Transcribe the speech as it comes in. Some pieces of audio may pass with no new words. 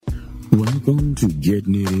Welcome to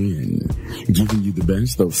Getting It In, giving you the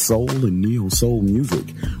best of soul and neo-soul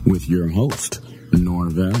music with your host,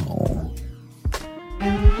 Norvell.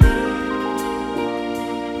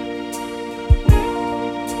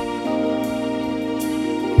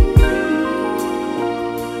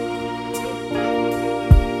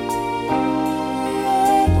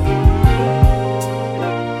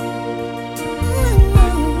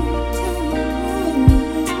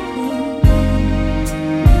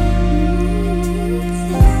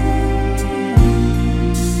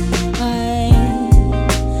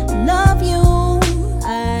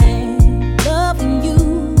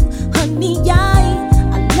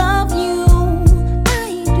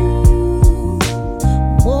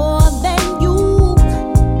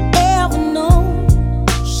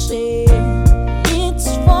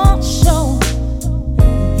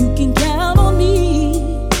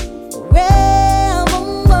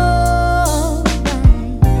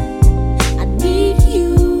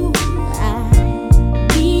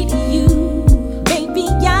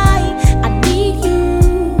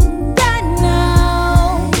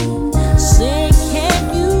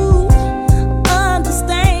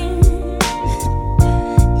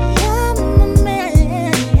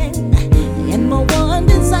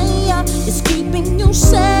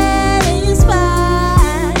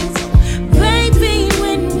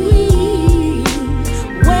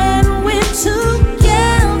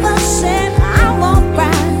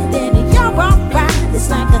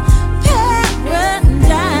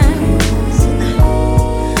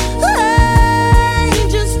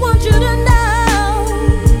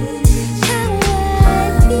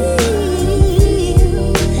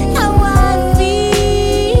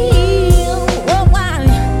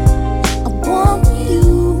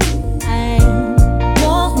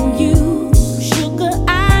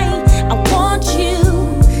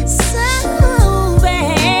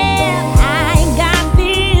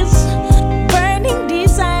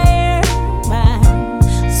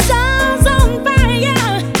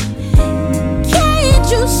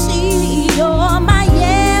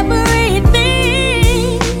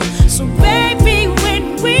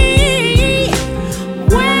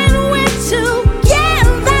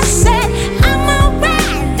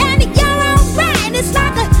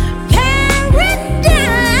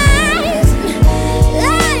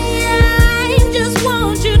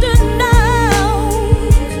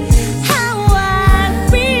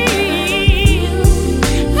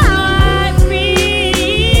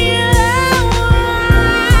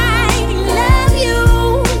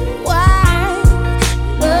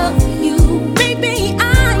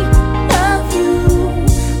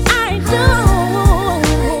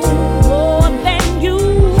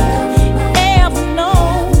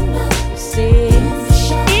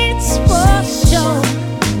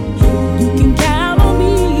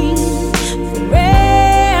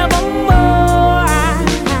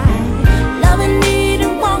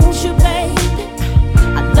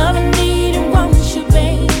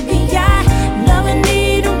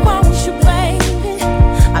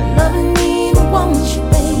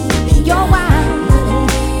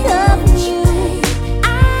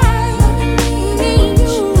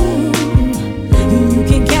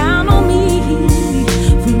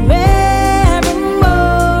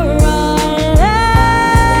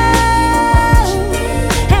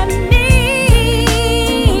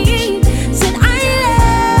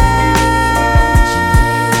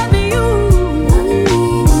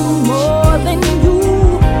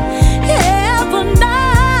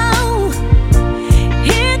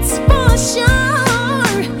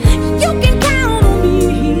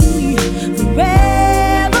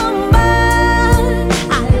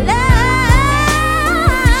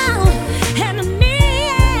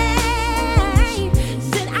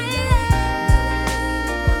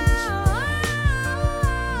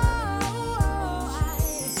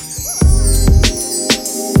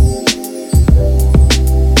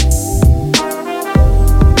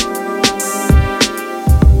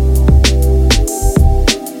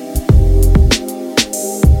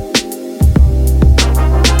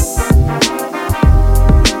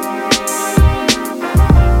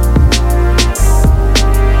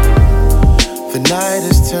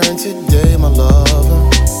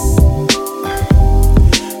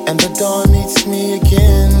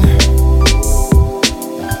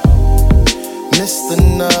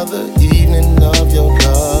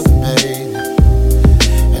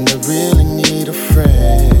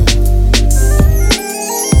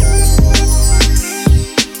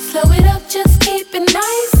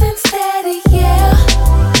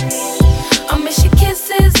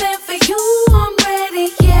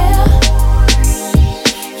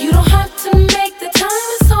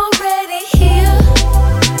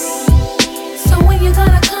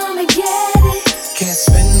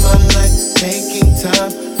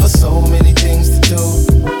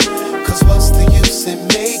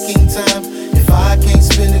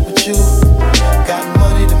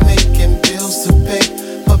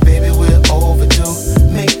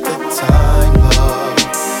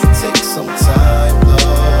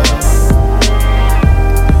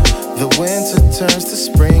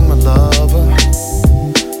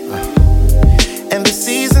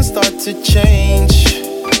 to change,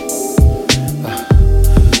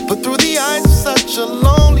 but through the eyes of such a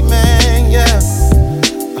lonely man, yeah,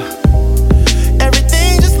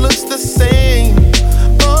 everything just looks the same.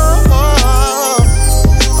 Oh, oh,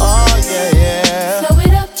 oh, yeah, yeah. Slow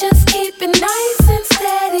it up, just keep it nice and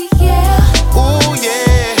steady, yeah. Ooh,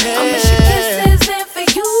 yeah. I'll miss your kisses, and for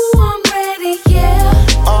you I'm ready,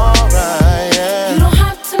 yeah. Alright, yeah. You don't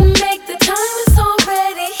have to make the time, it's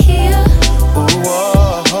already here. Ooh,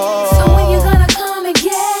 oh, oh. So when you gonna come and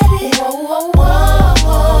get it? Whoa, whoa, whoa,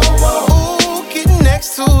 whoa. Ooh, getting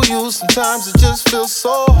next to you, sometimes it just feels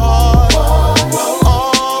so hard.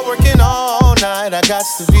 Oh, working all night, I got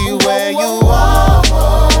to be where you are.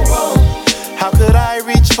 How could I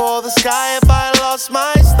reach for the sky if I lost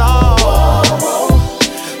my star?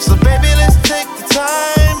 So baby, let's take the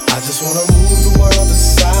time. I just wanna move the world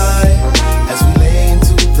aside as we lay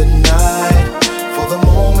into the night. For the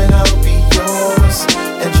moment I'll be yours,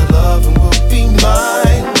 and your loving will be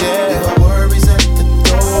mine. Yeah, leave our worries at the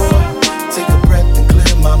door, take a breath and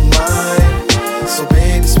clear my mind. So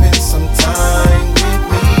baby, spend some time with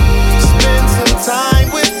me. Spend some time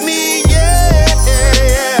with me, yeah, yeah,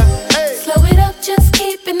 yeah. Hey. Slow it up, just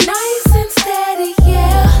keep it nice and steady,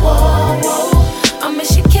 yeah. Whoa, whoa. I'll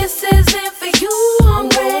miss your kisses, and for you I'm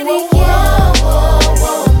ready, yeah.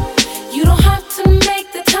 You don't have to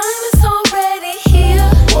make the time, it's already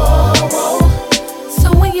here. So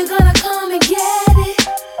when you gonna come and get it?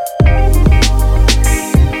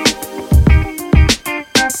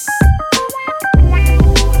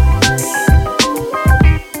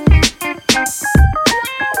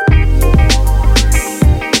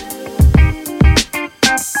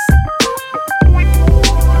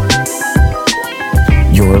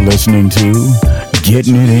 You're listening to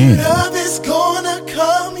Getting It In. Love is gonna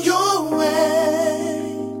come your way.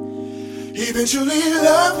 Eventually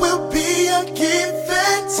love will be a give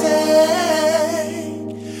and take.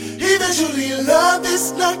 Eventually love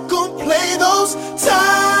is not gonna play those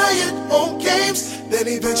tired old games. Then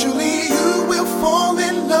eventually you will fall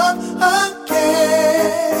in love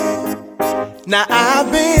again. Now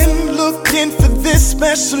I've been looking for this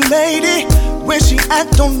special lady. Where she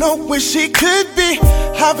at, don't know where she could be.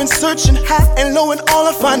 I've been searching high and low, and all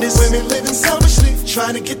I find is women living selfishly,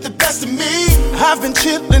 trying to get the best of me. I've been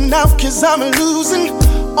chilling out cause I'm losing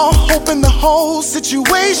all hope in the whole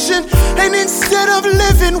situation. And instead of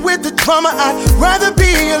living with the drama, I'd rather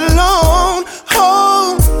be alone.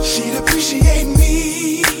 Oh, she'd appreciate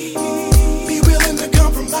me, be willing to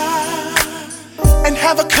compromise, and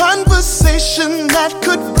have a conversation that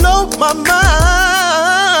could blow my mind.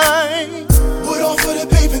 Would offer to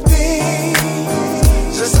pay for things,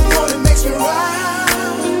 just a thought that makes me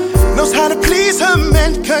right. Knows how to please her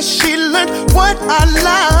man, cause she learned what I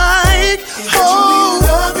like. Eventually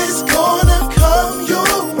love is gonna come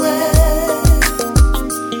your way.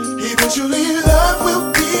 Eventually love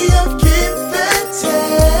will be a give and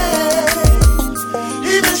take.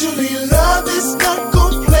 Eventually love is not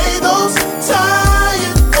gonna play those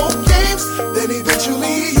tired old games. Then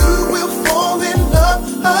eventually you will fall in love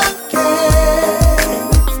again.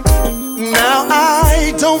 Now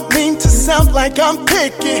I don't mean to sound like I'm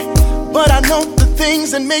picky, but I know the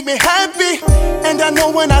things that make me happy. And I know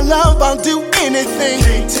when I love, I'll do anything.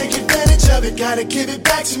 Can't take advantage of it, gotta give it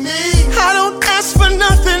back to me. I don't ask for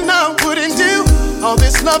nothing I wouldn't do. All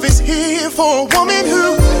this love is here for a woman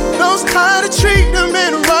who knows how to treat a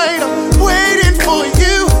man right. I'm waiting for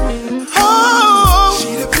you. Oh,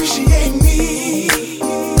 she'd appreciate me,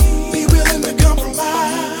 be willing to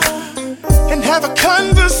compromise, and have a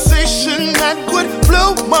conversation that would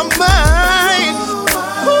blow my mind.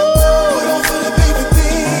 Would offer to pay for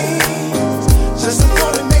things, just a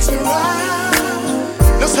thought that makes me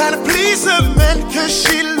right. Knows how to please a man, cause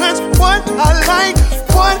she learns what I like,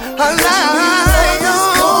 what I like. It's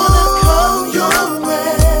gonna come your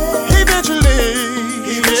way. Eventually,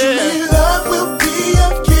 love will be a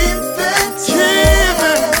give and take.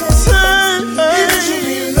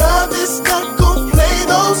 Eventually love is not gonna play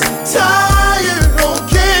those tired old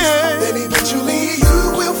games. Then eventually you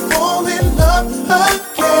will fall in love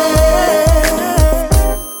again.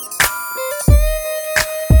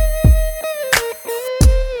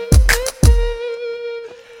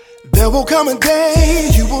 There will come a day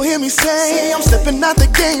you will hear me say I'm stepping out the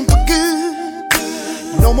game for good.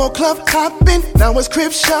 No more club hopping, now it's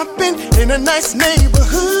crib shopping in a nice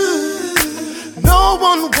neighborhood. No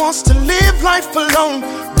one wants to live life alone.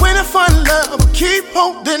 When I find love, I'll keep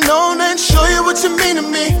holding on and show you what you mean to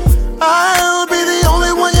me. I'll be the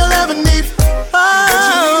only one you'll ever need.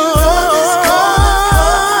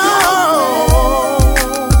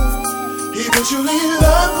 Eventually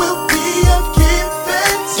love will be a give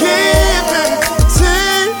and take.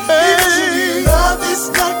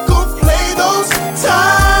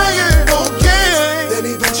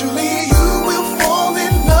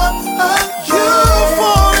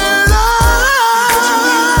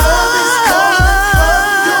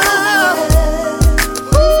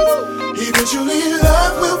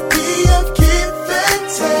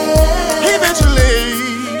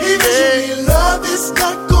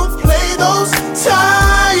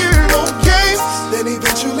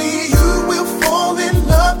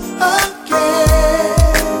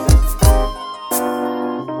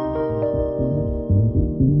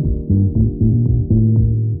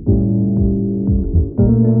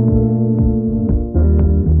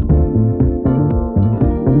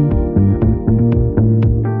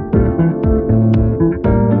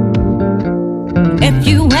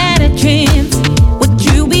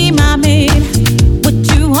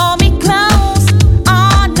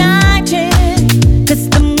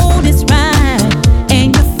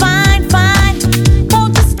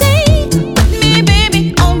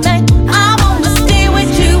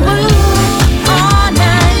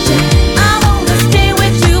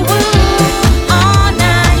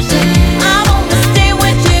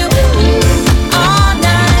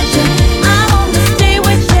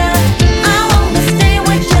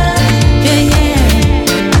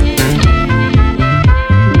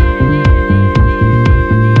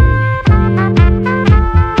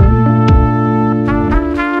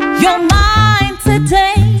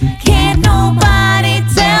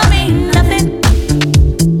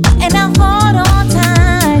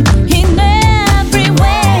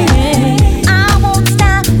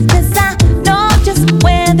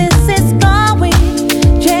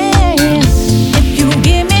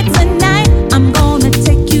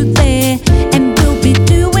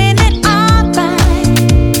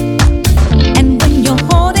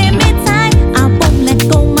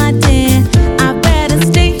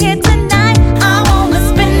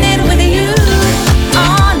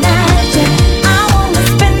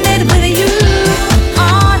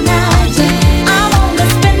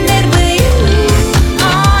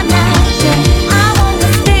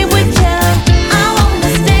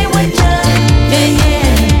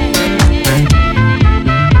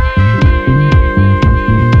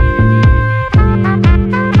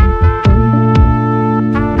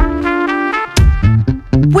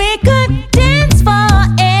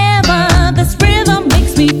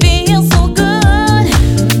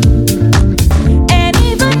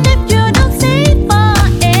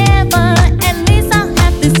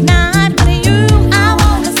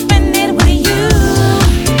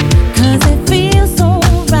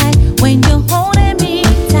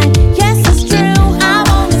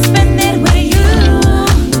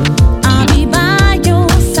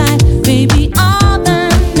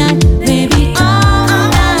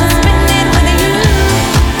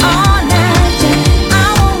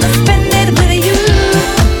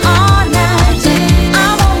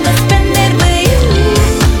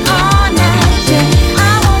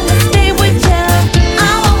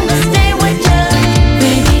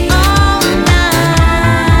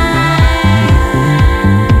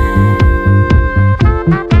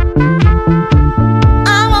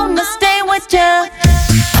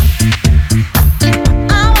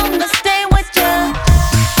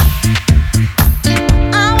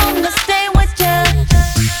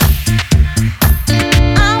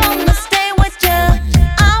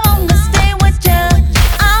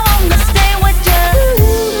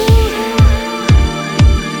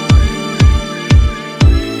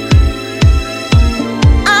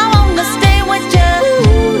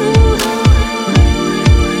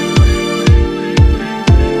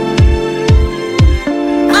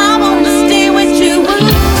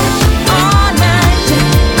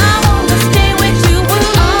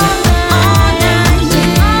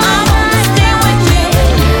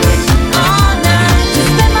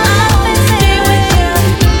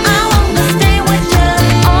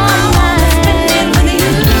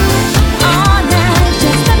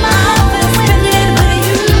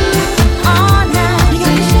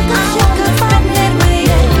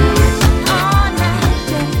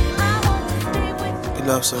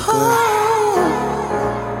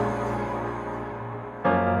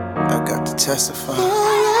 testify.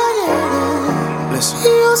 Listen.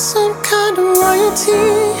 You're some kind of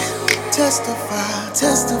royalty. Testify,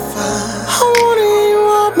 testify. I wanna hear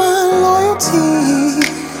all my loyalty.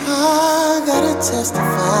 I gotta testify.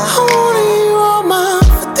 I wanna hear all my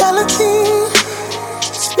fidelity.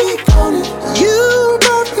 Speak on it. You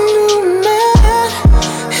both knew man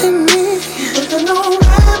and me, but I know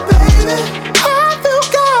that, baby. I feel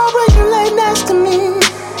God when you lay next to me,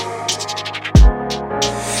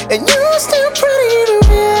 and you still pretty to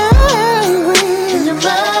me when you're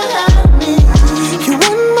mad at me. You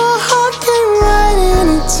won my heart, came right in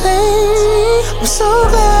and tamed me. I'm so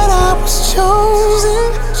glad I was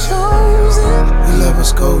chosen. Your love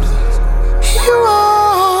was golden. You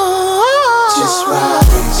are just right,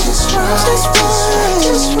 just right, just right,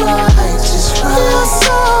 just right, just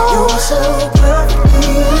right. You are so perfect,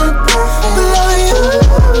 perfect. Love you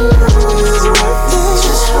is worth it.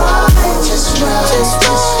 Just right, just right,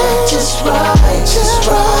 just right, just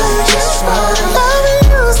right, just right. Loving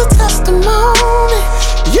you is a testimony.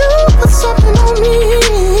 You put something on me.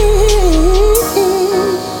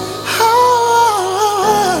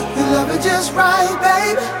 Just right,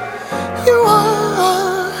 baby. You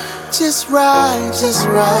are just right, just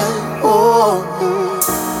right. Oh,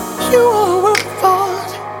 you are a work of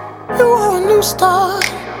art. You are a new start.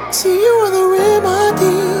 See, you are the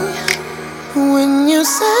remedy. When you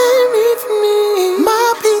save me from me,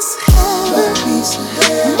 my peace of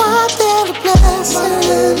heaven, my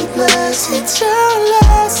daily blessing, teacher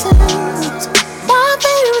lessons, my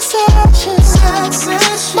favorite sessions,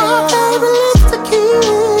 my favorite lipstick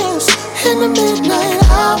kiss. In the midnight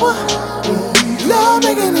hour, love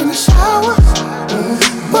making in the shower,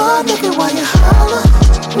 but look at why you holler.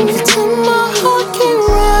 You took my heart, came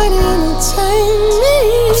right in and tamed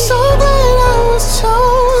me. I'm so glad I was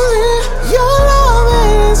chosen. Your love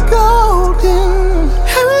is golden.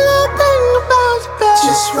 Every little thing about you, baby.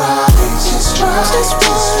 Just right, just right, just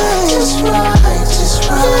right, just right, just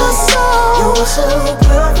right. You are so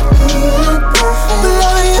perfect, perfect.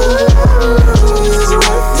 Love you is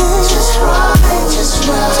worth it. Just right, just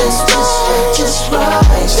right, just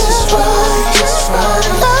right, just right, just right.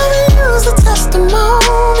 Loving you is a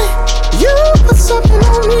testimony. You put something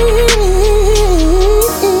on me.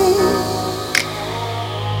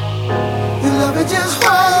 You love it just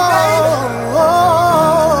right, baby.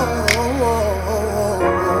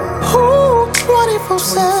 Ooh,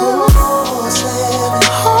 24/7.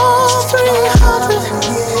 All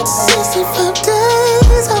 365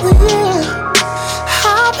 days of the year.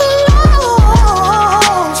 I've been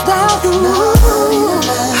lost without you.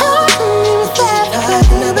 How can you that,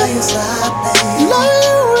 baby? Love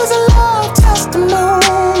you is a love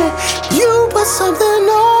testimony. You put something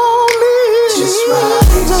on me. Just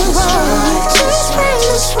right, just right, just right,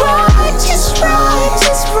 just right, just right,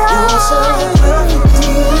 just right. You are so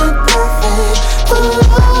perfect, perfect. The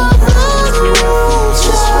love of you.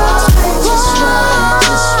 Just right, just right,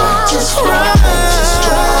 just right, just right, just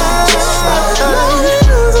right, just right. Love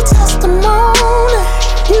you is a testimony.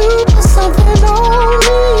 You put something on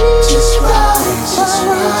me. Just right, just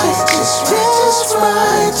right, just right, just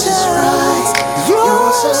right, just right.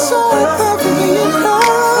 You're so perfectly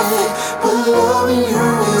perfect, but loving you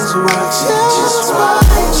is right. Just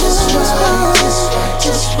right, just right, just right,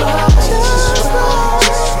 just right, just right.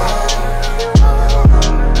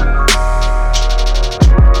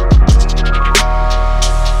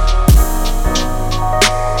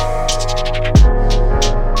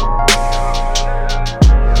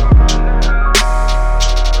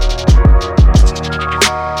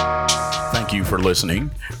 Thank you for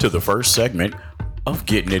listening to the first segment of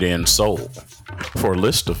Getting It In Soul. For a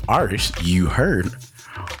list of artists you heard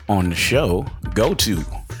on the show, go to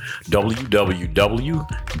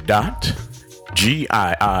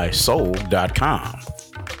www.giisoul.com.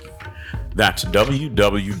 That's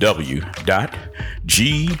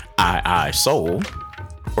www.giisoul,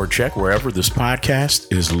 or check wherever this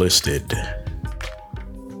podcast is listed.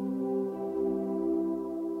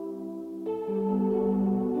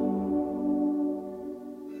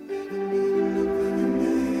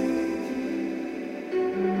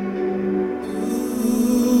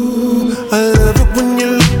 I love it when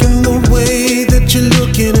you're looking the way that you're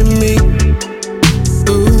looking at me.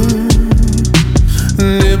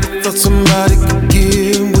 Never thought somebody could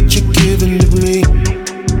give what you're giving to me.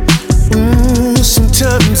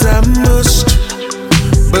 Sometimes I must,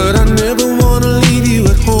 but I never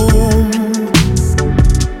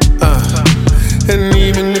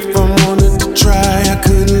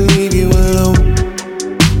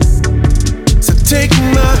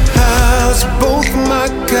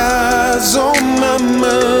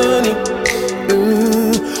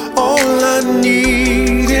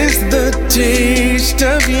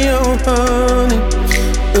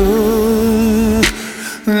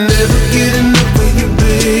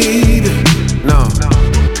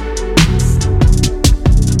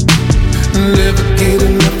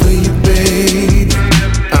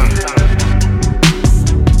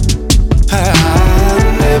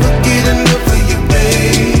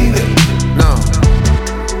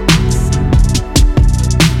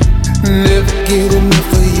Never get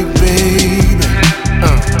enough of you, baby.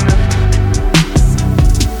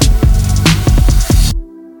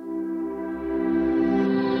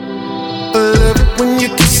 I love it when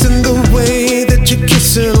you're kissing the way that you're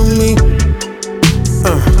kissing on me.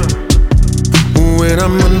 When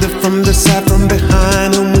I'm under from the side, from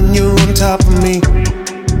behind, and when you're on top of me.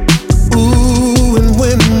 Ooh, and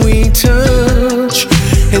when we touch,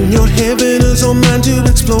 and your heaven is on mine to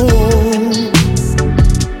explore.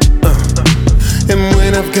 And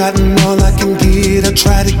when I've gotten all I can get, I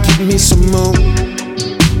try to give me some more.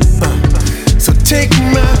 So take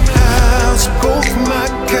my house, both my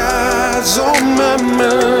cars, all my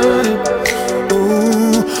money.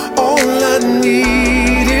 Ooh, all I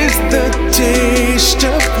need is the taste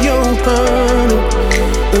of your honey.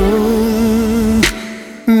 Ooh,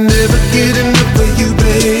 never get enough of you,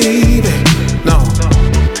 baby. No.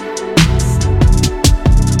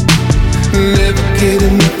 Never get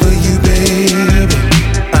enough of you, baby.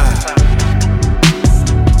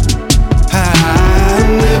 I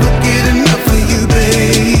never get enough of you,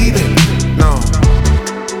 baby. No.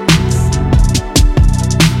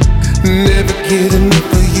 Never get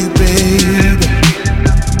enough of you, baby.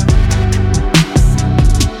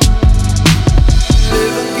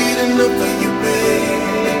 Never get enough of you,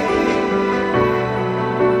 baby.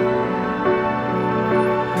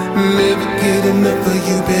 Never get enough of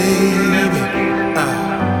you, baby.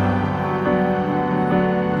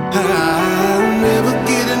 I'll never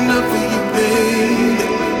get enough of you, baby.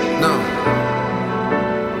 No.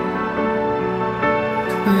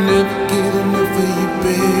 Never get enough of you,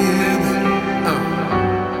 baby.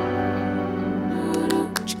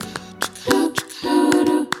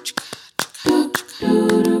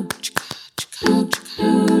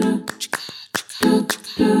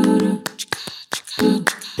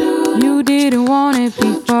 You didn't want it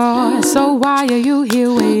before, so why are you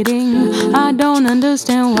here waiting? I don't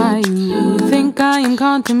understand why you think I am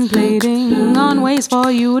contemplating on ways for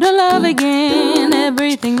you to love again.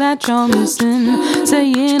 Everything that you're missing,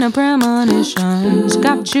 saying a premonition's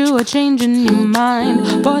got you a change in your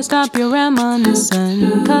mind. Boy, stop your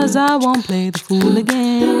reminiscing, cause I won't play the fool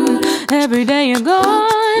again. Every day you're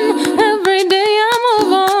gone, every day I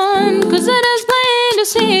move on, cause it is plain to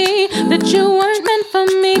see that you weren't meant for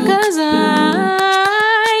me. Cause I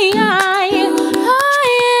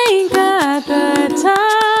ain't got the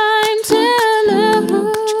time to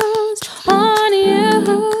lose on you,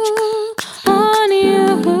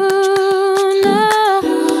 no.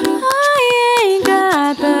 I ain't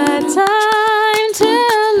got the time to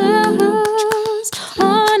lose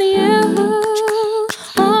on you,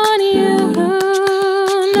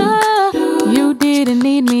 no. You didn't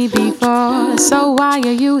need me before, so why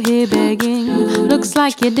are you here begging? Looks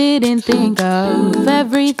like you didn't think of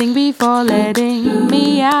everything before letting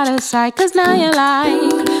me out of sight. Cause now you're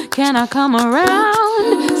like, can I come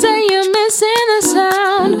around? Say you're missing the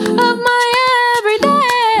sound of my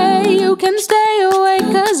everyday. You can stay away,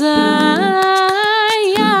 cause I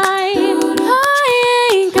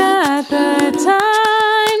ain't got the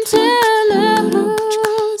time to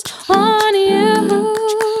lose on you,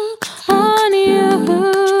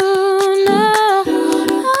 no.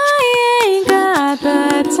 I ain't got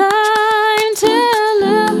the time to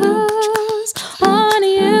lose on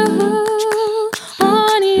you,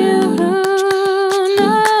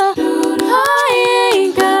 no. I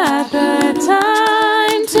ain't got the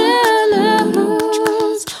time to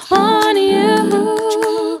lose on you.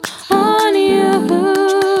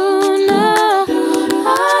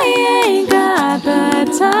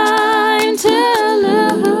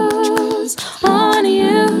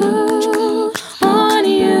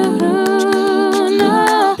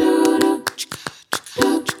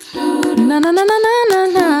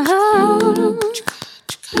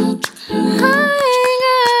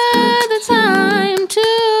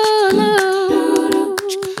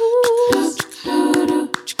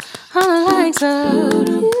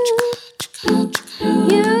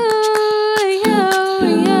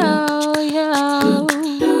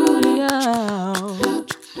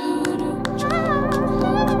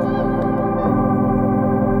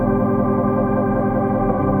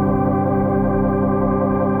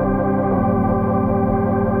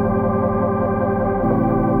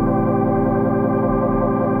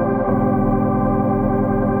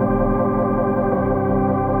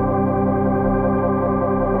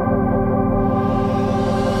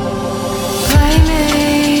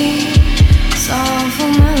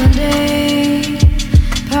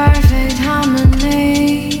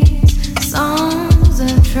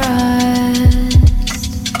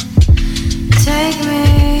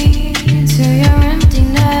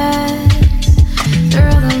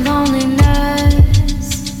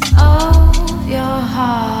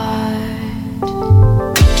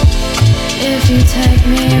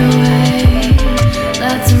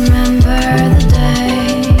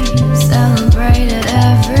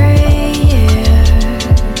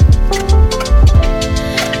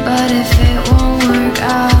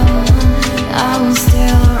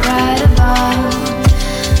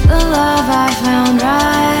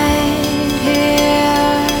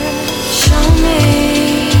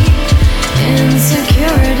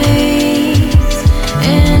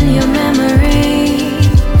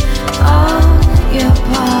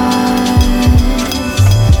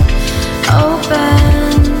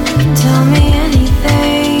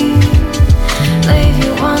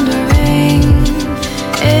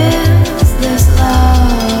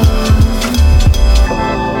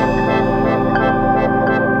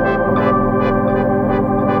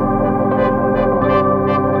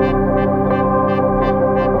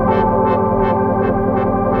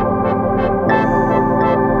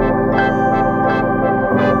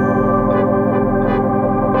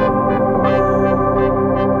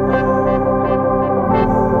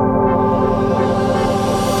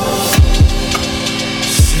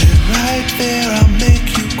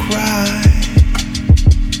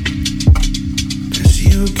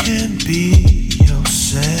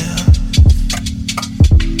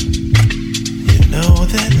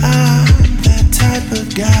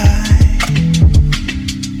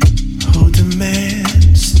 who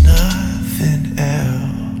demands nothing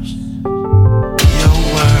else. Your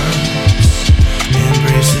words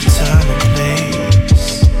embrace a time and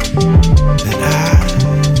place that I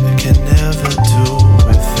can never do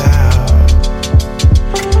without.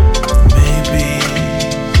 Maybe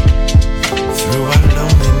through our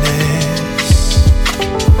loneliness,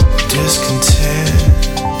 discontent,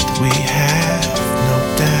 we have no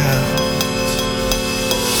doubt.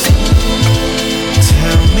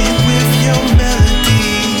 Tell me with your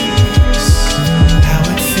melodies how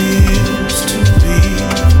it feels to be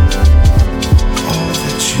all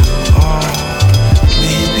that you are.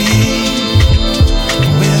 Maybe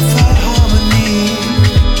with our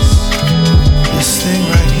harmonies, this thing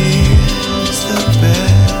right here is the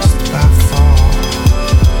best by far.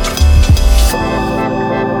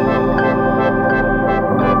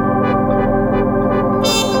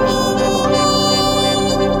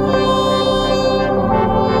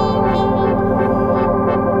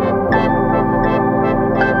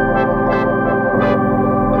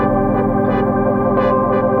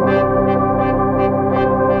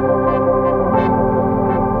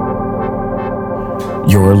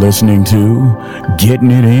 You're listening to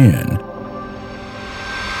Getting It In.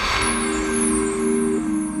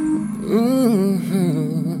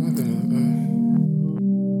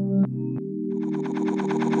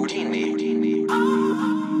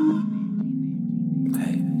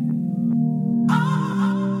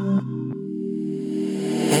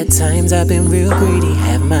 At times I've been real greedy,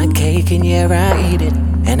 have my cake and yeah, I eat it.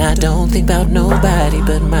 And I don't think about nobody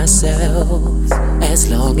but myself. As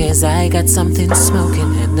long as I got something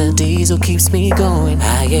smoking and the diesel keeps me going,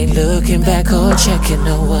 I ain't looking back or checking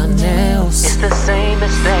no one else. It's the same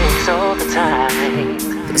mistakes all the time.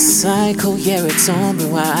 The cycle, yeah, it's on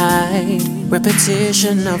rewind.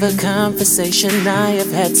 Repetition of a conversation I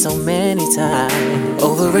have had so many times.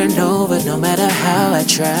 Over and over, no matter how I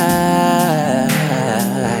try.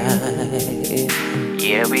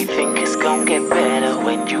 Yeah, we think it's gonna get better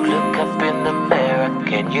when you look up in the mirror.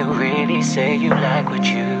 Can you really say you like what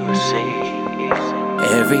you see?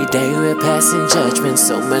 Every day we're passing judgment,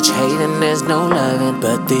 so much hate and there's no loving.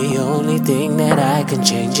 But the only thing that I can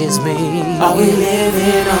change is me. Are we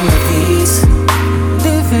living on repeat?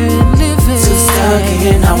 Living too stuck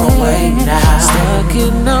in our way now. Stuck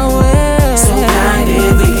in our way. So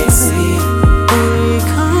blinded we can't see. We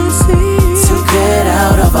can't see. To get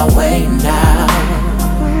out of our way now.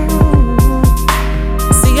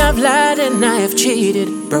 I've lied and I have cheated,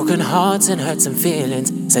 broken hearts and hurt some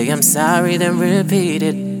feelings. Say I'm sorry, then repeat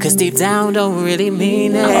it, cause deep down don't really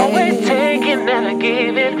mean it. I'm always taking and I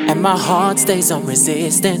give it, and my heart stays on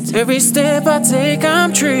resistance. Every step I take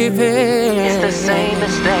I'm tripping. It's the same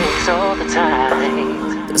mistakes all the time.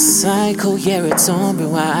 The cycle, yeah, it's on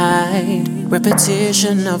rewind.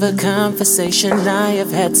 Repetition of a conversation I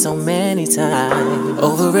have had so many times.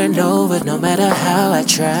 Over and over, no matter how I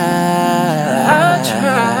try.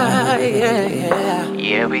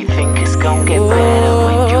 Yeah, we think it's gonna get better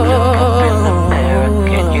when you look up in the mirror.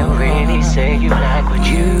 Can you really say you like what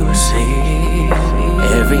you see?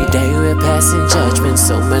 Every day we're passing judgment,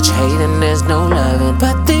 so much hate and there's no loving.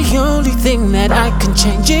 But the only thing that I can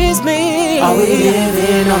change is me. Are we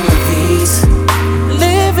living on repeat?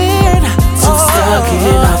 Living too stuck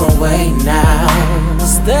in our way now.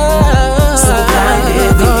 So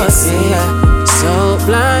blinded we can see. So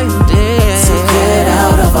blinded to get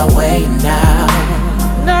out of our way now.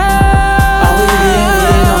 Are we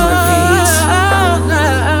living on repeat?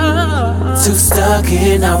 Too stuck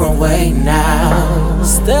in our way now.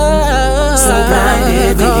 So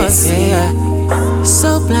blinded we can see.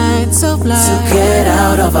 So blind to get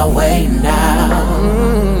out of our way now.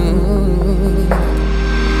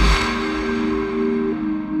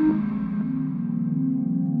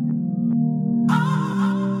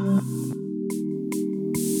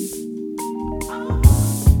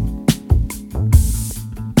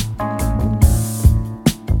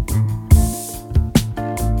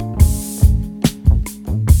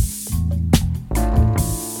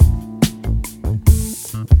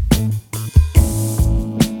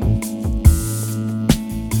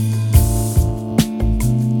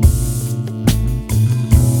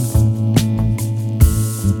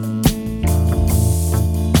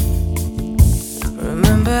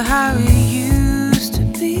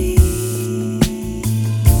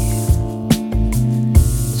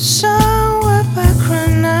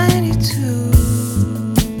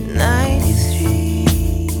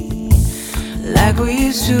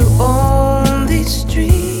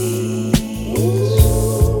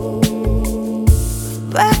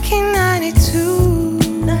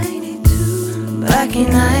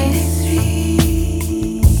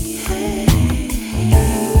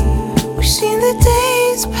 We've seen the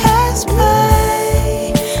days pass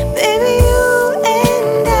by, baby, you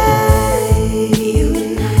and I. You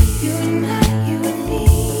and I, you and I, you and me.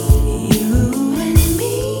 You and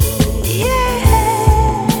me,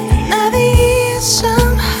 yeah. Now the years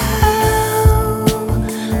somehow,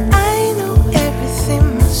 I know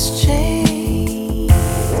everything must change.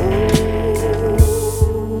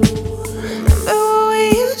 Remember what we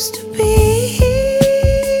used to be.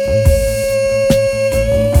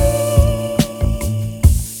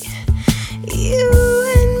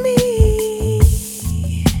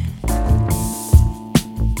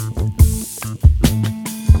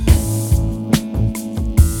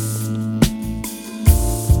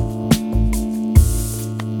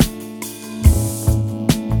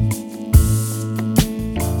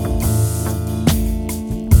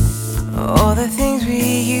 All the things we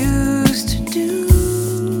used to do,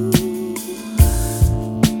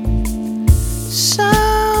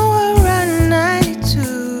 somewhere around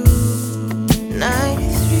 92,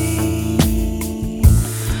 93.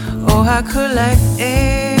 Oh, how could life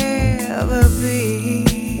ever be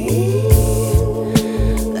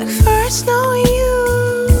like first knowing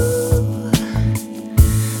you,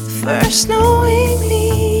 first knowing me?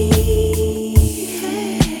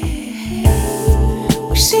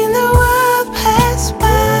 We've seen the world pass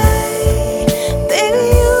by,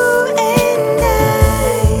 baby, you and I.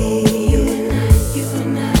 You and I, you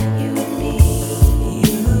and I, you and me.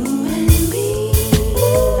 You and me.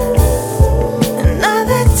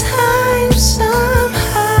 Another time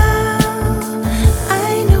somehow,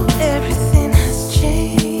 I know everything has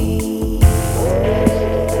changed.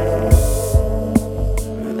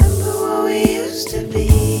 Remember what we used to be.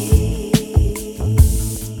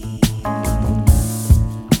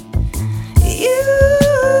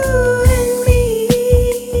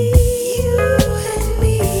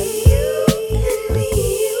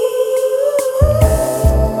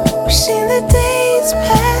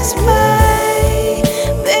 Pass by,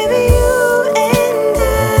 baby, you and I.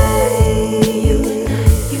 You and I,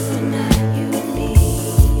 you and I, you and me.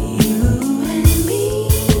 You and me.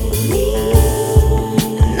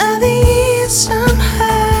 Another year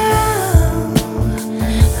somehow,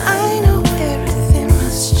 I know everything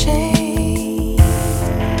must change.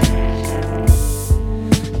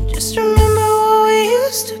 Just remember what we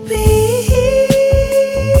used to be.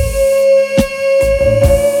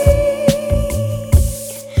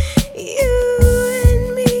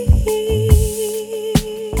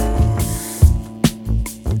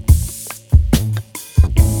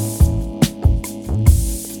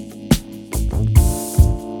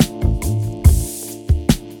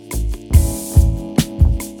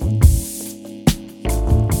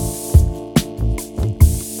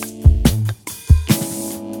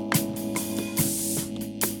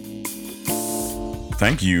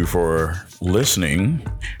 Thank you for listening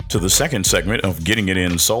to the second segment of Getting It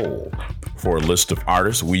In Soul. For a list of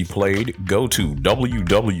artists we played, go to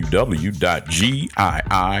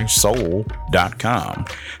www.giisoul.com.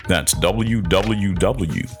 That's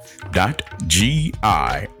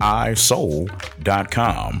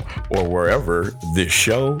www.giisoul.com, or wherever this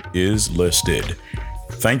show is listed.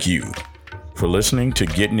 Thank you for listening to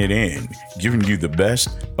Getting It In, giving you the best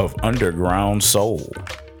of underground soul.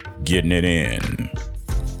 Getting it in.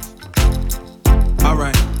 All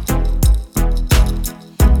right.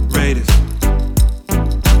 Raiders.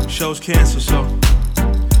 Show's canceled, so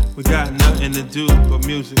we got nothing to do but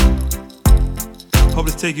music. Hope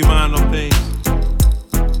to take your mind on things.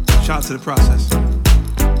 Shout out to the process.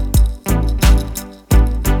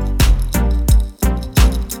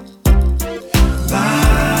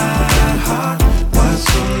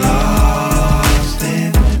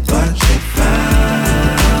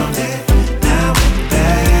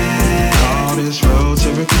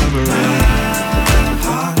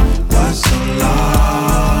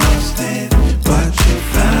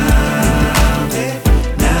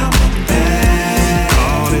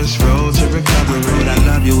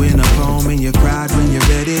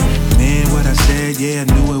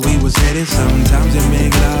 Sometimes you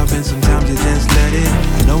make love and sometimes you just let it.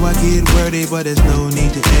 I know I get wordy, but there's no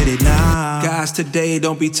need to edit now. Guys today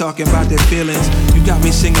don't be talking about their feelings. You got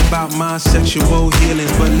me singing about my sexual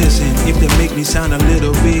healings. But listen, if they make me sound a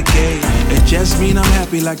little bit gay, it just mean I'm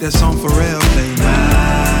happy like that song Pharrell played. My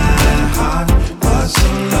heart was so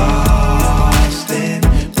lost in,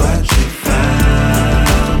 but you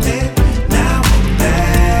found it. Now I'm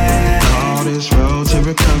back. All this road to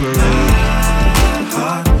recovery.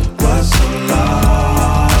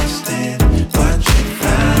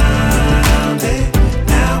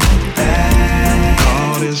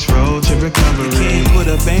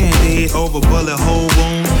 Band-Aid over bullet hole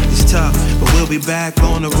wound. It's tough, but we'll be back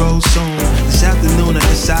on the road soon. This afternoon I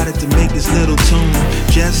decided to make this little tune,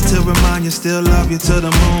 just to remind you, still love you to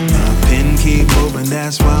the moon. My pen keep moving,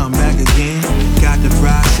 that's why I'm back again. Got the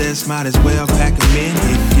process, might as well pack 'em in.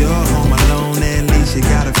 If you're home alone, at least you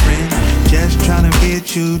got a friend. Just trying to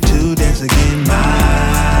get you to dance again. My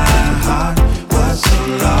heart was so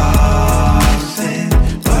lost in,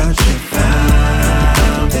 but you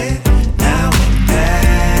found it. Now I'm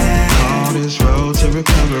back on this road to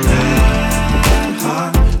recovery. My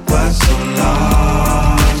heart was so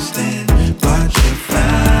lost in, but you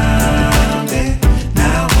found it.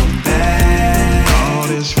 Now I'm back on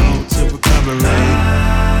this road to recovery.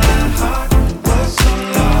 My heart was so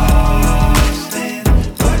lost in,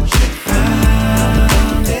 but you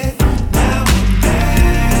found it. Now I'm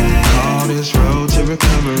back on this road to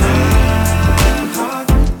recovery. My heart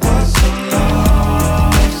was so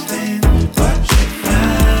lost in, but you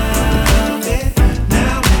found it.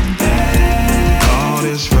 Now I'm back on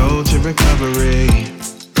this road to recovery.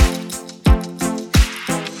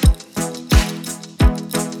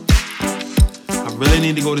 I really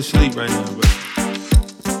need to go to sleep right now, but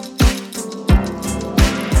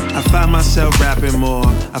I find myself rapping more.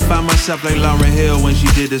 I find myself like Lauryn Hill when she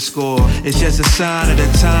did the score. It's just a sign of the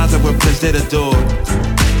times that were Prince adored.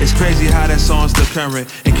 It's crazy how that song's still current.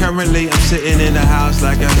 And currently I'm sitting in the house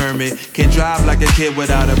like a hermit. Can drive like a kid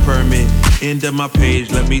without a permit. End of my page,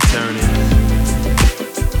 let me turn it.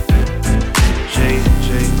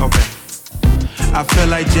 Okay. I feel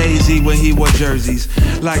like Jay-Z when he wore jerseys.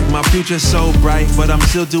 Like my future's so bright, but I'm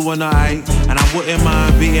still doing alright. And I wouldn't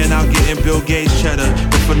mind being out getting Bill Gates cheddar.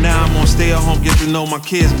 But for now I'm gonna stay at home, get to know my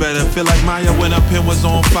kids better. Feel like Maya when her pen was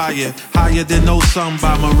on fire. Higher than No Song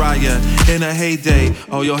by Mariah. In a heyday,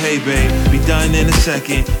 oh yo hey babe, be done in a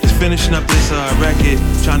second. Just finishing up this record,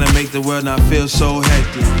 trying to make the world not feel so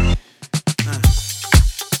hectic.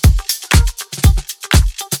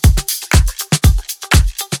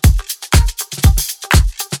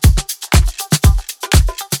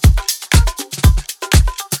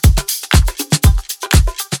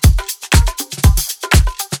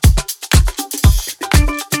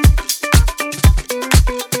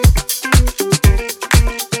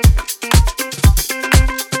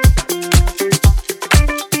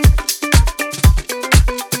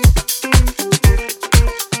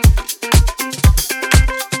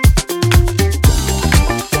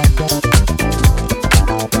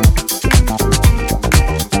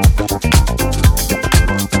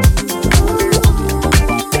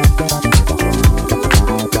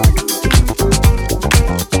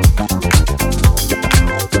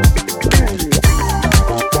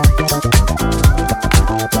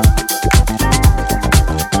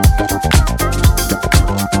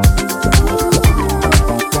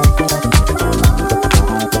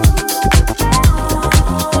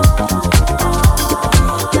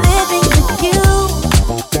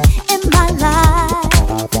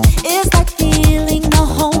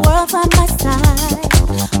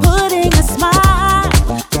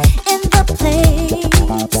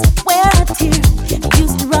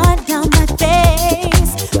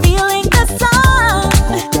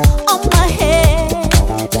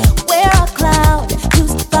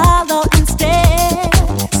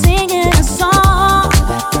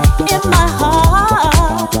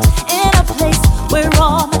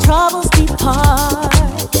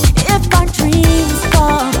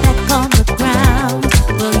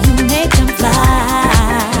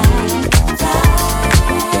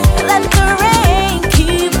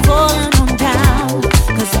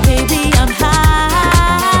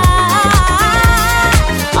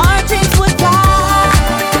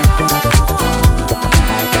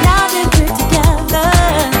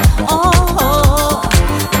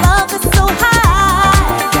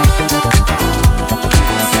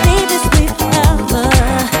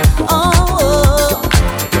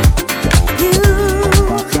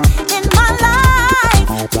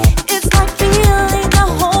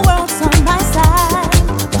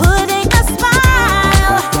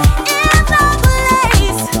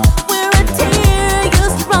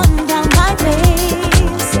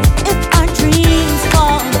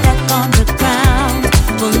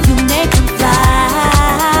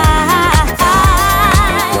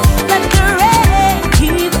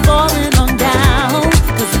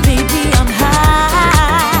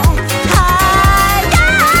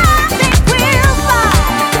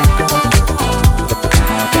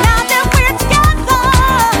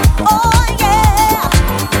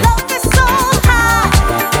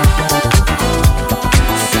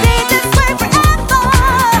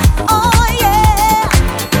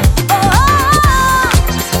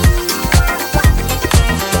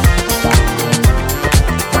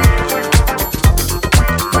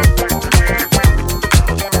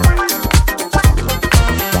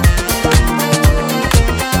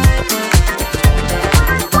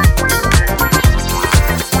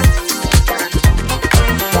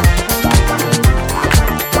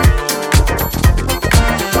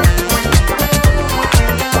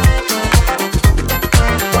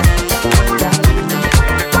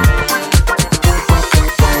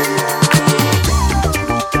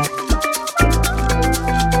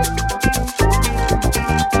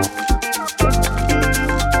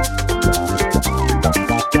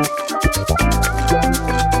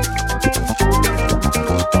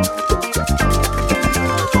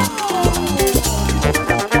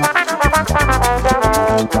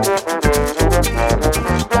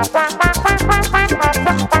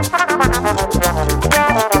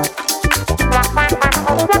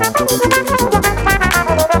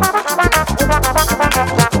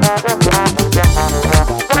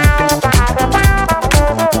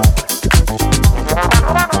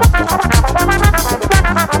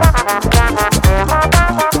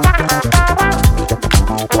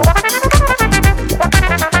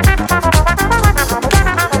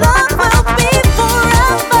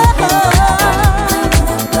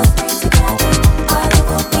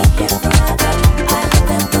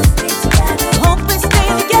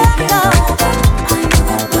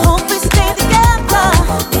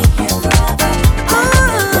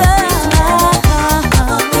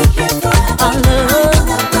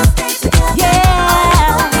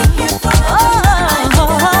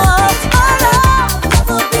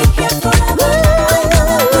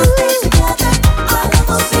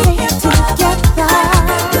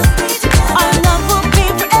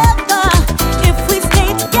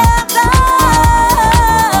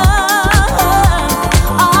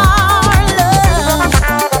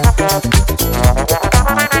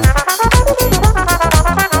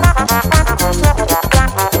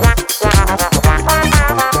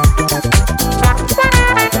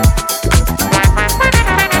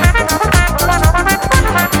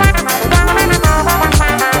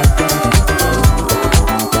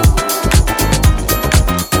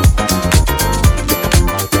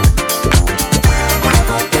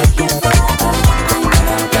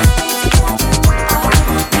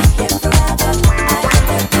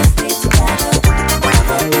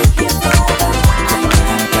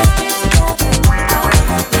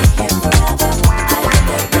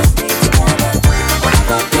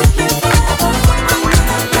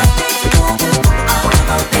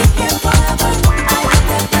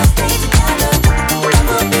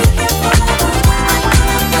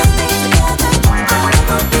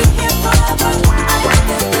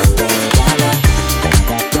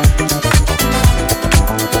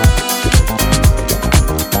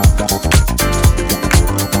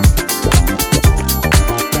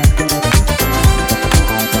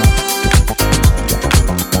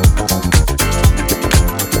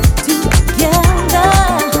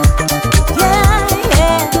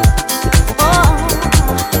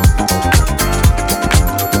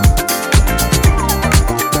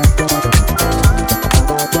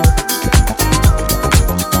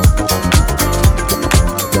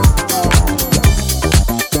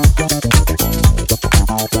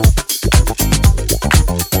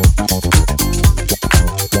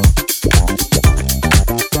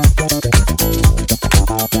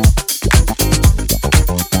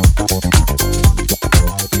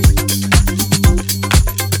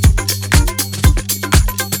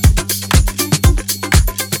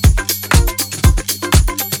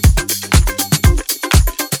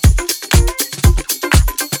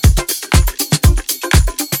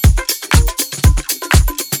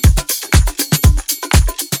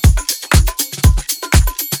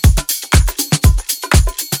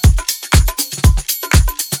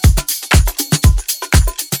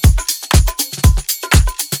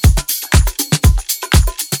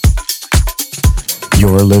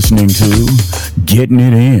 You're listening to Getting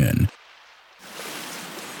It In.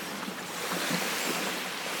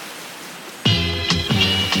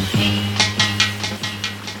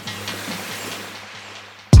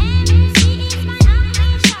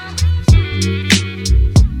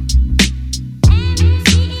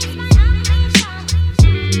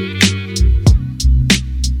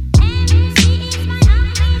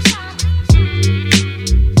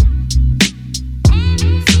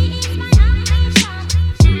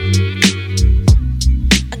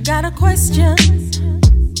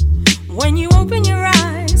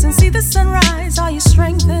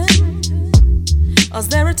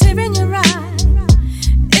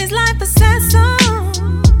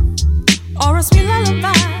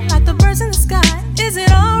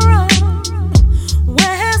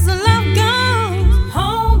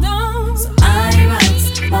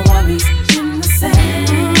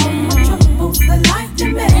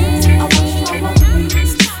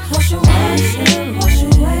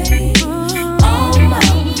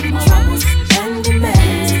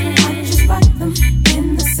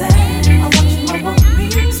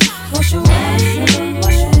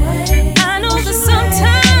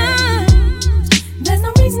 There's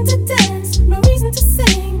no reason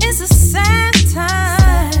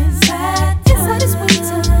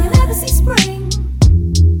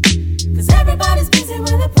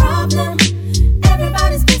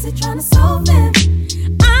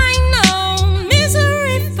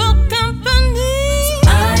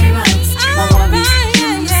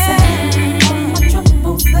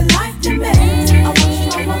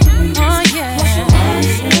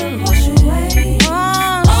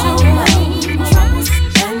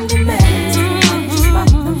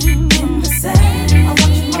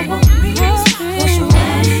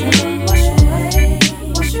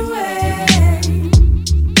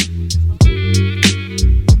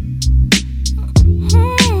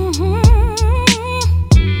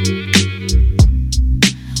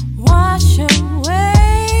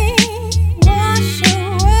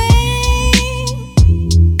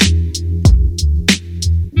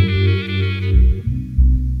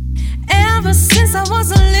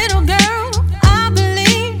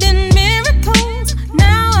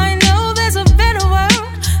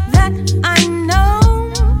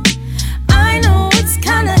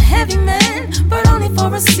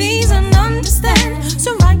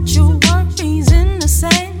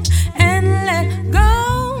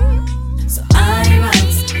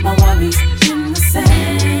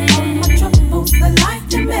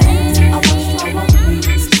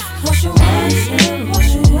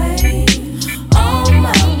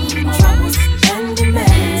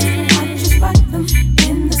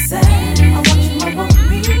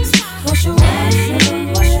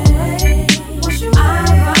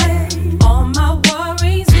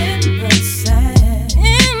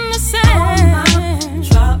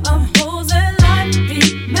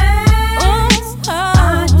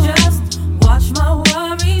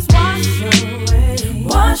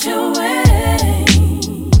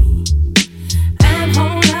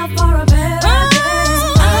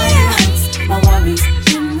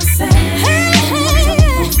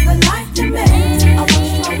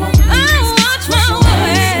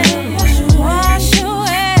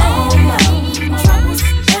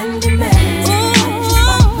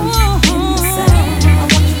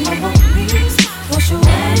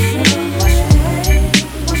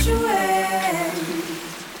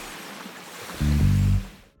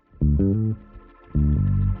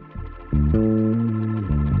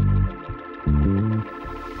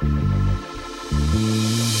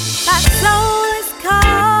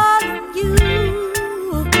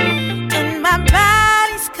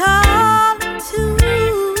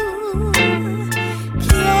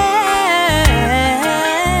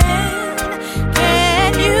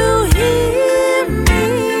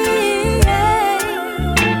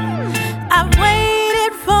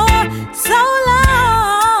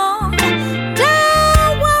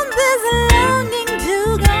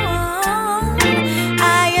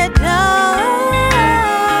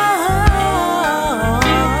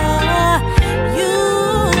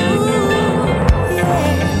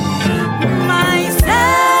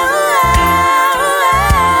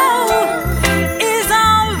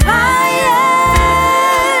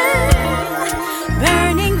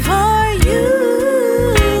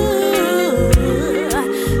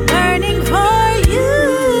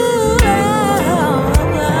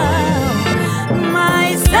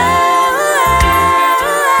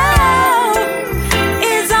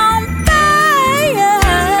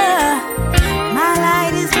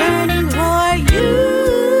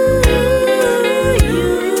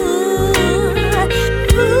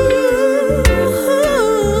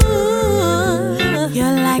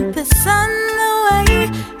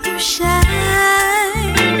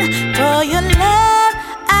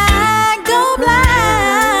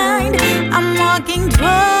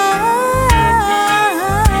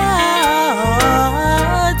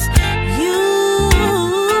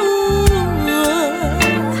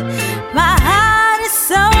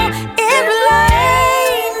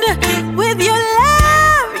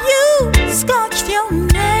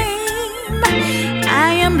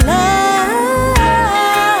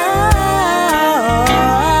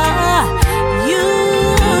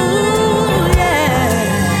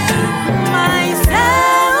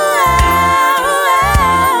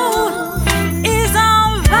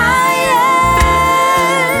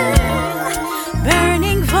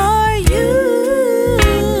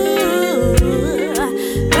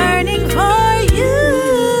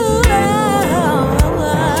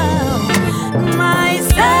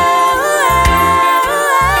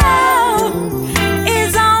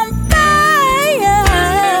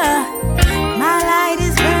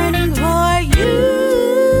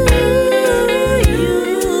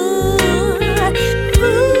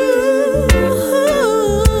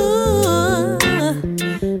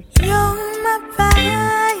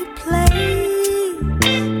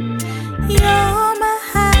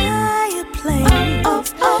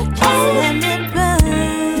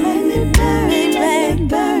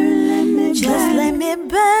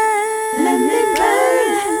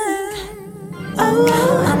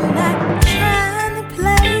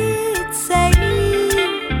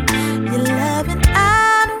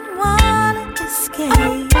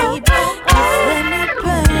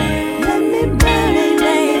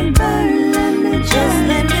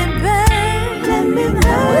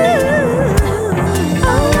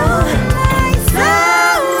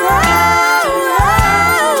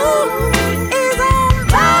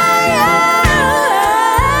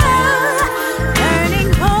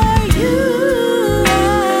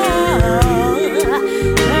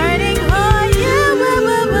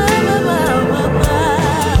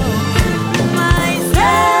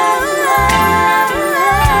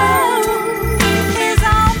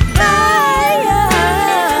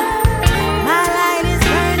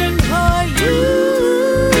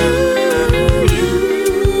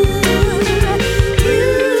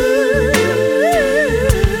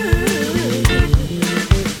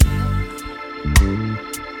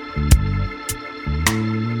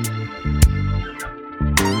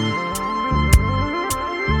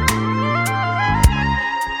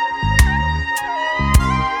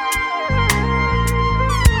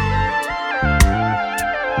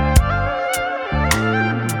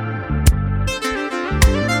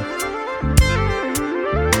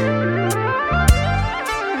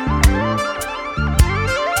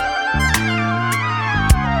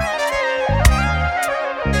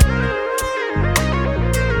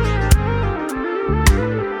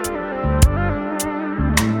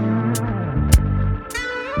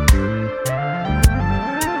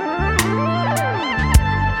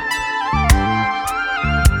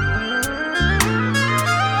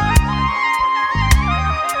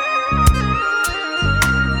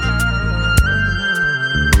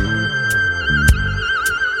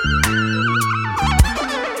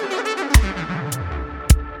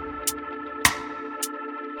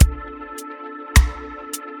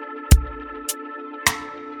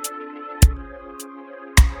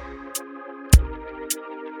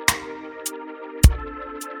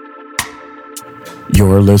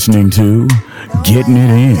You're listening to Getting It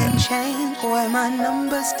In. Boy, my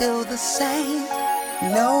number's still the same.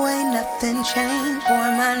 No, ain't nothing changed. Boy,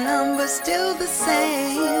 my number's still the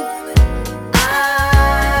same.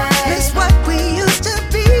 I miss what we used to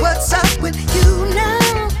be. What's up with you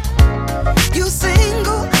now? You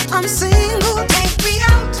single, I'm single. Take me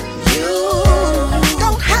out. You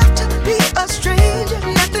don't have to be a stranger.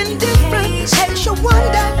 Nothing different. Takes your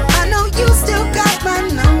wonder. I know you still got my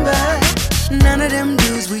number. None of them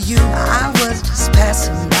dudes were you. I was just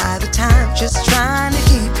passing by the time, just trying to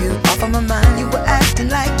keep you off of my mind. You were acting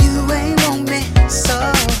like you ain't want me, so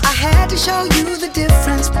I had to show you the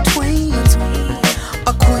difference between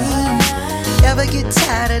a queen. Ever get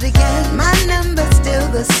tired of the game? My number's still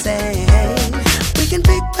the same. We can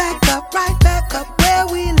pick back up, right back up where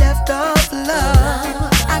we left off,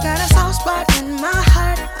 love. I got a soft spot in my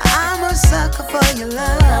heart. I'm a sucker for your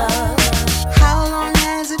love. How long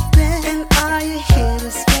has it been? And are you here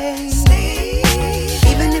to stay?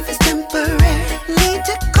 Even if it's temporary, need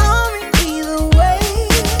to call me either way.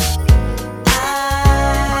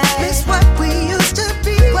 I miss what we used to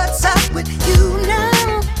be. What's up with you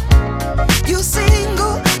now? You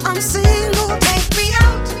single, I'm single. Take me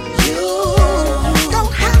out. You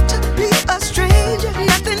don't have to be a stranger.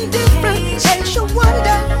 Nothing different. Takes your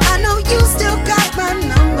wonder. I know you still got my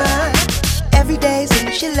number. Every day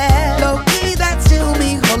since you left, low key, that's still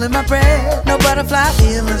me holding my breath. No butterfly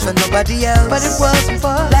feelings for nobody else, but it wasn't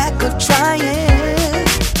for lack of trying.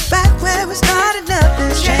 Back where we started,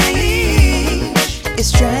 nothing's changed. It's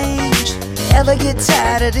strange. Ever get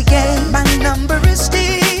tired of the game? My number is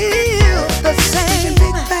still the same.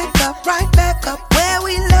 Pick back up, right back up where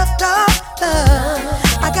we left off, love.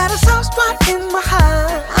 I got a soft spot in my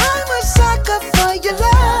heart. I'm a sucker for your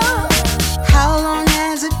love. How long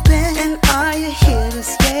has it been? And are you here to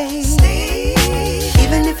stay?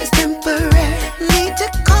 Even if it's temporary, need to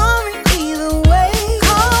call me either way.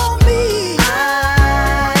 Call me.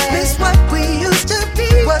 I miss what we used to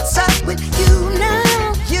be. What's up with you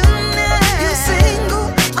now? You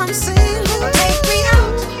single, I'm single. Take me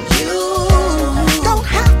out. You don't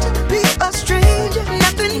have to be a stranger.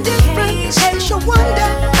 Nothing different. Takes your wonder.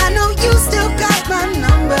 I know you still got my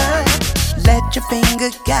number. Let your finger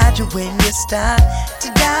guide you when you start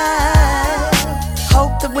to die.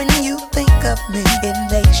 Hope that when you think of me, it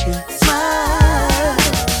makes you smile.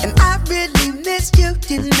 And I really miss you,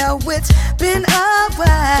 you know it's been a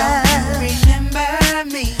while. Don't you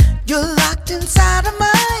remember me? You're locked inside of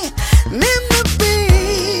my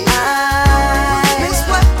memory. I miss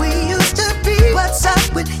what we used to be. What's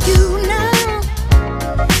up with you now?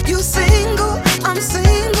 You single, I'm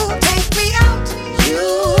single. Take me out.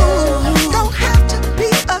 You don't have to be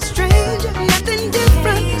a stranger. Nothing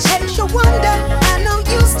different. Takes your wonder. I know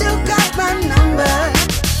you still got my number.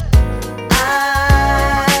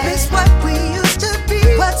 I miss what we used to be.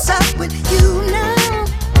 What's up with you now?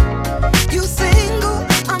 You single,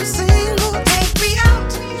 I'm single. Take me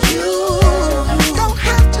out. You don't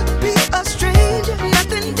have to be a stranger.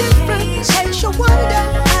 Nothing different. Takes your wonder.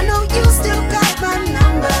 I know you still got my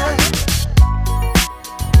number.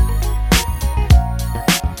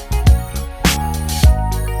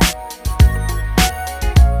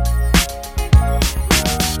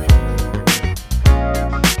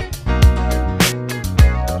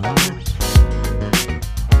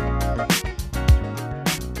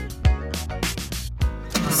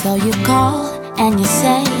 So you call and you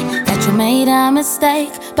say that you made a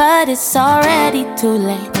mistake, but it's already too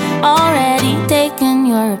late, already taken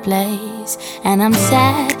your place. And I'm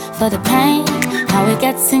sad for the pain, how it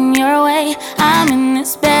gets in your way. I'm in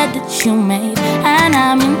this bed that you made, and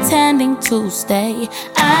I'm intending to stay.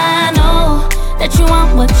 I know that you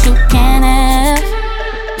want what you can't have.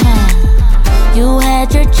 You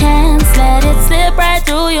had your chance, let it slip right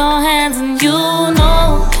through your hands. And you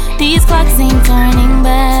know these clocks ain't turning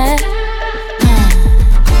back.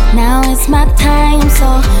 Now it's my time,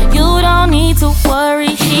 so you don't need to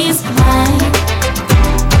worry, he's mine.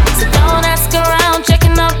 So don't ask around,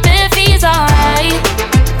 checking up if he's alright.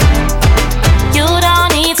 You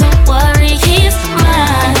don't need to worry, he's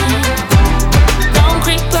mine. Don't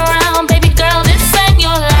creep around, baby girl, this ain't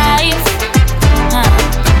your life.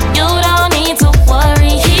 You don't need to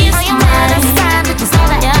worry, he's mine.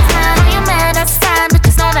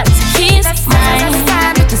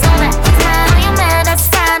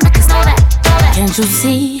 Can't you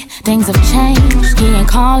see, things have changed. He ain't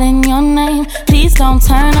calling your name. Please don't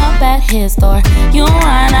turn up at his door. You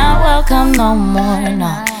are not welcome no more,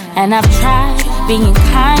 no. And I've tried being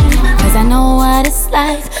kind, cause I know what it's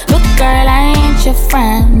like. Look girl, I ain't your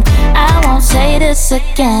friend, I won't say this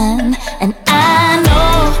again. And I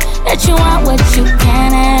know that you want what you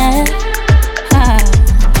can have.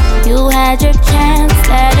 You had your chance,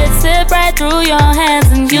 let it slip right through your hands,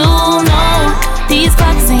 and you know these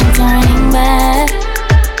clocks ain't turning back.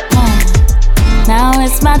 Now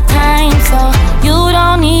it's my time, so you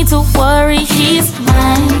don't need to worry, he's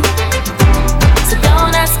mine. So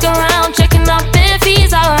don't ask around, checking up if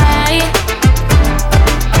he's alright.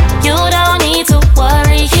 You don't need to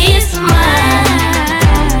worry, he's mine.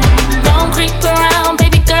 Don't creep around,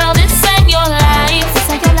 baby girl, this ain't your life.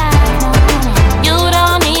 You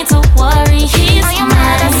don't need to worry, he's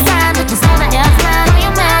mine. That's fine, but just know that. Yeah, oh,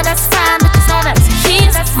 you mad, that's fine, but just know that.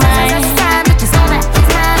 He's mine. That's fine, but just know that.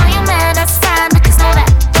 Oh, you mad, that's fine, but just know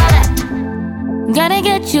that. Gotta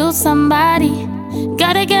get you somebody,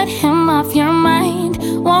 gotta get him off your mind.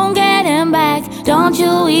 Won't get him back, don't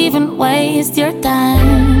you even waste your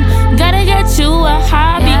time. Gotta get you a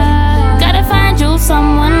hobby, gotta find you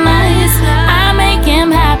someone nice. I make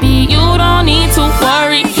him happy, you don't need to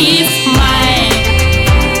worry, he's mine.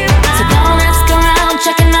 So don't ask around,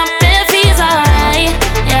 checking up if he's alright.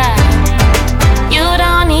 Yeah, you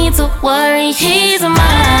don't need to worry, he's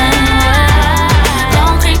mine.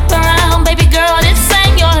 Don't creep around, baby girl, this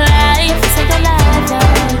ain't your life.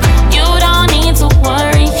 You don't need to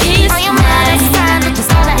worry, he's mine.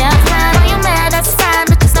 Yeah, oh, you mad, that's fine,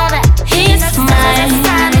 but just know that. He's mine. Oh,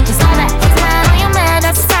 you mad,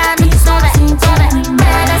 that's fine, but just know that.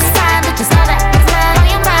 Mad, that's fine, but just know that. Oh,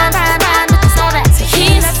 you mad, but just know that. He's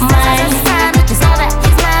mine.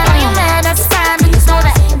 Oh, you mad, that's fine, but just know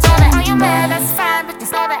that. Oh, you mad, that's fine, but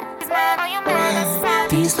just know that. Oh, you mad, that's fine,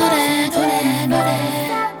 please know that.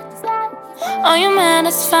 Oh, you mad,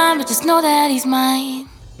 that's fine, but just know that he's mine.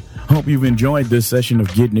 Hope you've enjoyed this session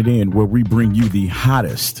of Getting It In, where we bring you the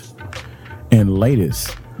hottest and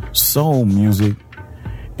latest soul music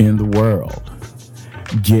in the world.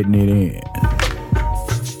 Getting It In.